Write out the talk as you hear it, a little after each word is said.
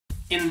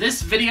In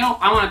this video,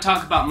 I want to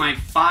talk about my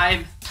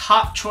 5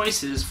 top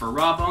choices for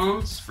raw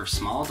bones for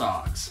small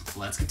dogs.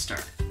 Let's get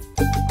started.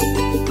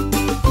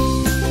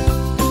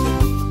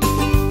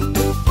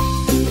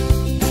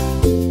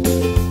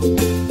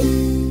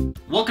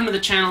 Welcome to the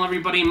channel,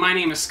 everybody. My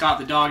name is Scott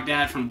the Dog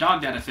Dad from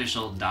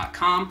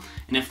DogDadOfficial.com,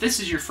 and if this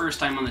is your first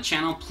time on the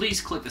channel,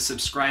 please click the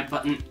subscribe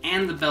button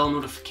and the bell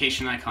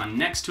notification icon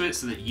next to it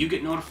so that you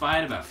get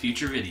notified about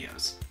future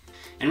videos.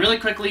 And really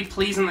quickly,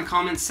 please in the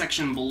comments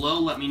section below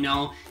let me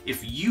know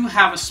if you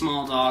have a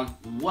small dog,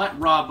 what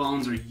raw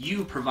bones are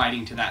you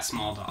providing to that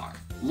small dog?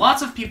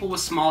 Lots of people with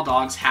small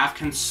dogs have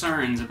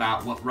concerns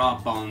about what raw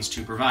bones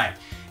to provide,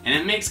 and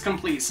it makes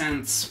complete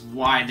sense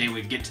why they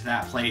would get to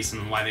that place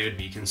and why they would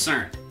be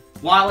concerned.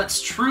 While it's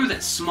true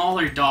that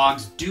smaller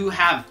dogs do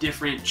have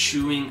different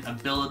chewing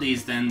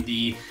abilities than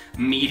the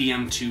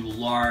medium to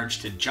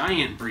large to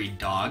giant breed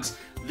dogs,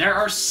 there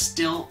are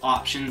still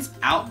options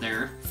out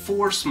there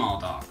for small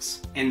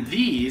dogs. And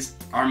these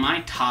are my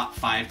top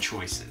 5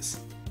 choices.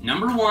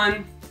 Number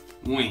 1,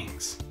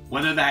 wings.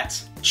 Whether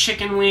that's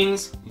chicken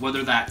wings,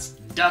 whether that's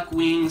duck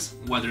wings,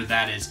 whether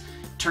that is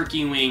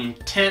turkey wing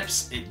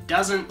tips, it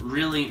doesn't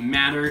really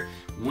matter.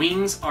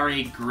 Wings are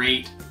a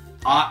great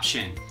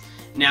option.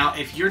 Now,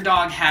 if your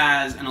dog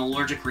has an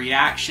allergic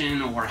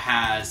reaction or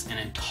has an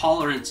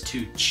intolerance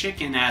to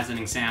chicken, as an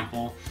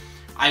example,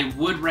 I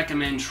would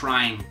recommend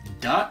trying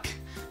duck,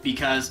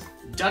 because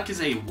duck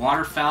is a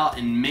waterfowl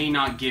and may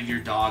not give your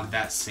dog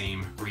that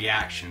same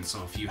reaction.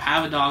 So if you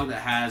have a dog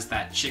that has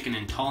that chicken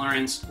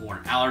intolerance or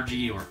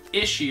allergy or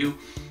issue,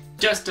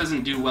 just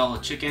doesn't do well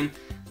with chicken,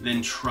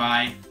 then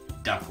try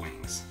duck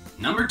wings.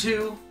 Number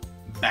 2,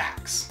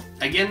 backs.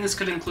 Again, this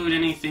could include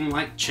anything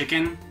like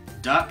chicken,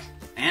 duck,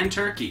 and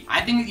turkey.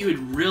 I think that you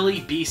would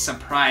really be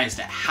surprised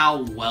at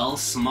how well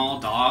small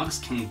dogs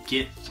can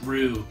get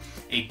through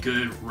a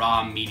good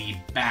raw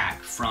meaty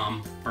back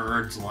from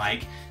birds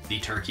like the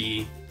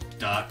turkey,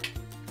 duck,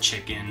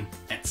 chicken,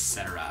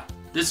 etc.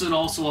 This would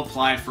also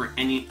apply for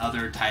any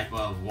other type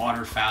of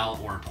waterfowl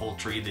or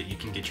poultry that you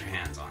can get your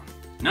hands on.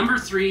 Number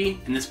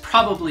 3, and this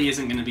probably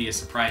isn't going to be a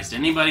surprise to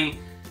anybody,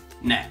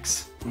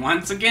 necks.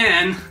 Once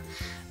again,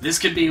 this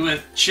could be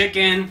with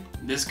chicken,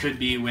 this could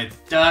be with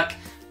duck.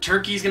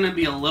 Turkey's going to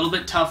be a little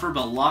bit tougher,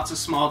 but lots of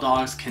small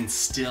dogs can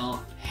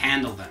still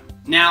handle them.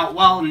 Now,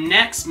 while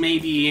necks may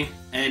be,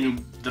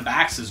 and the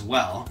backs as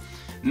well,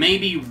 may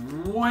be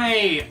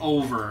way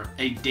over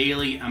a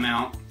daily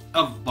amount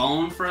of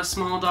bone for a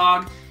small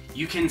dog,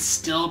 you can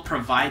still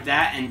provide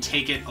that and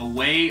take it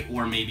away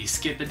or maybe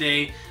skip a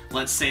day.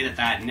 Let's say that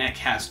that neck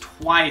has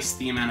twice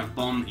the amount of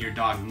bone that your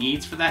dog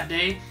needs for that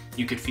day.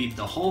 You could feed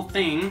the whole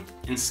thing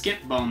and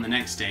skip bone the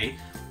next day,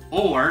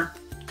 or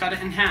cut it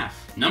in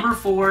half. Number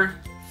 4,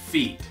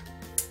 feet.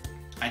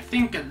 I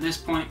think at this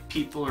point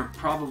people are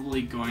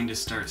probably going to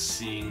start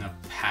seeing a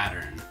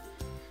pattern,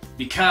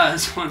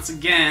 because once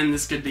again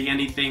this could be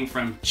anything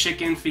from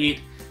chicken feet,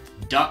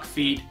 duck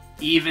feet,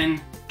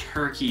 even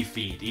turkey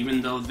feet.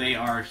 Even though they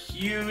are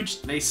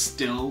huge, they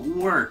still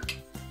work.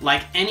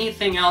 Like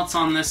anything else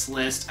on this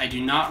list, I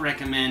do not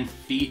recommend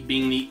feet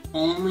being the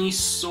only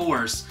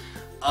source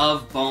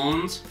of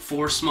bones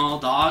for small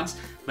dogs,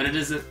 but it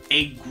is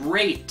a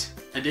great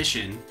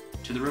addition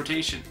to the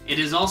rotation. It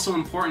is also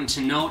important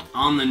to note,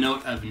 on the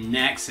note of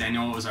necks, I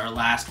know it was our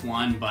last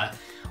one, but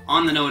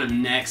on the note of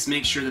necks,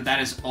 make sure that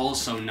that is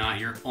also not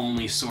your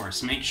only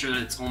source. Make sure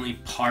that it's only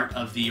part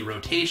of the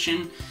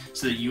rotation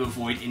so that you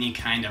avoid any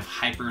kind of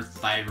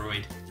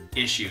hyperthyroid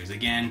issues.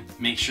 Again,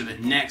 make sure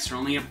that necks are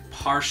only a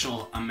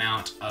partial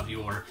amount of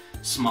your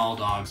small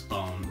dog's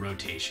bone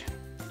rotation.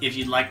 If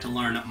you'd like to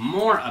learn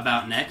more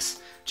about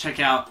necks, check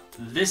out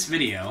this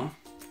video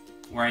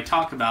where I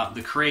talk about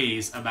the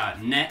craze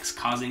about necks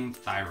causing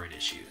thyroid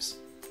issues.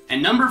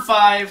 And number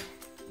 5,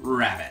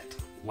 rabbit.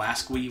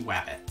 Wasqui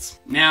wabbits.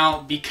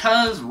 Now,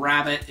 because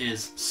rabbit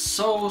is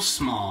so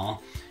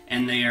small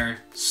and they are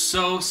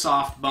so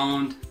soft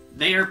boned,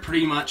 they are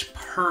pretty much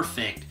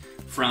perfect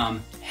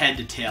from head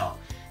to tail.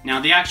 Now,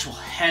 the actual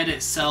head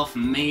itself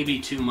may be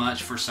too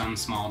much for some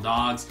small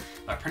dogs,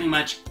 but pretty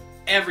much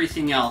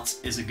everything else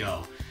is a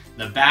go.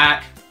 The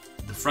back,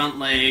 the front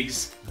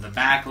legs, the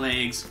back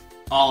legs,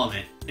 all of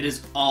it. It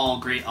is all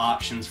great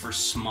options for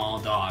small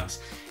dogs.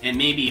 It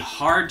may be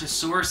hard to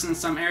source in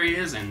some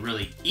areas and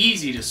really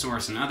easy to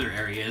source in other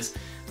areas,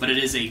 but it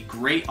is a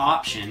great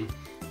option,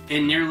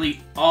 and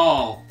nearly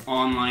all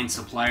online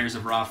suppliers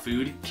of raw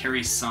food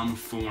carry some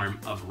form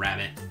of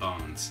rabbit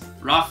bones.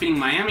 Raw Feeding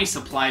Miami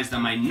supplies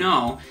them, I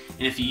know,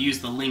 and if you use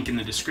the link in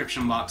the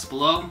description box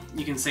below,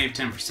 you can save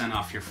 10%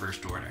 off your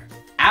first order.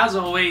 As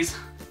always,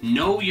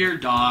 know your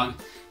dog.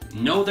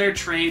 Know their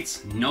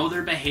traits, know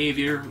their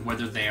behavior,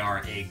 whether they are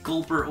a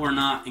gulper or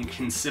not, and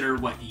consider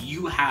what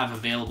you have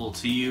available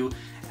to you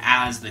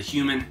as the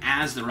human,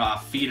 as the raw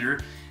feeder.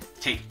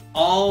 Take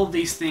all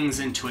these things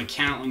into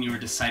account when you are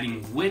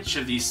deciding which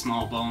of these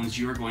small bones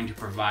you are going to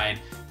provide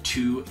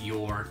to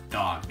your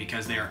dog,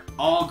 because they are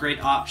all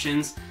great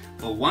options,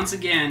 but once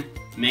again,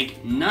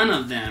 make none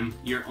of them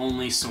your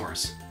only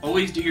source.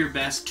 Always do your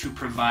best to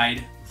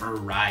provide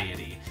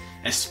variety.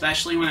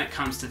 especially when it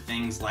comes to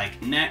things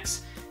like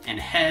necks and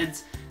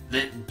heads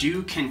that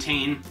do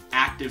contain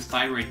active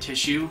thyroid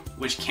tissue,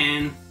 which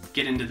can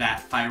get into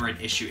that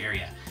thyroid issue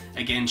area.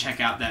 Again, check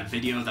out that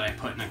video that I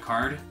put in a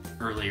card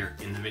earlier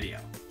in the video.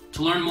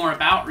 To learn more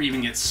about or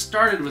even get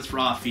started with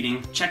raw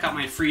feeding, check out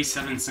my free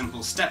 7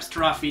 simple steps to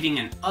raw feeding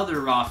and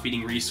other raw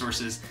feeding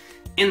resources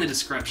in the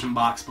description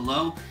box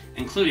below,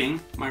 including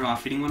my Raw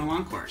Feeding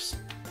 101 course.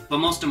 But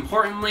most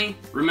importantly,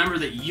 remember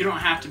that you don't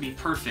have to be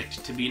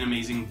perfect to be an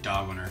amazing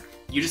dog owner.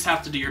 You just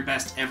have to do your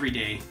best every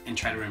day and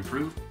try to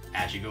improve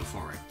as you go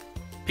forward.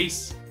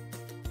 Peace.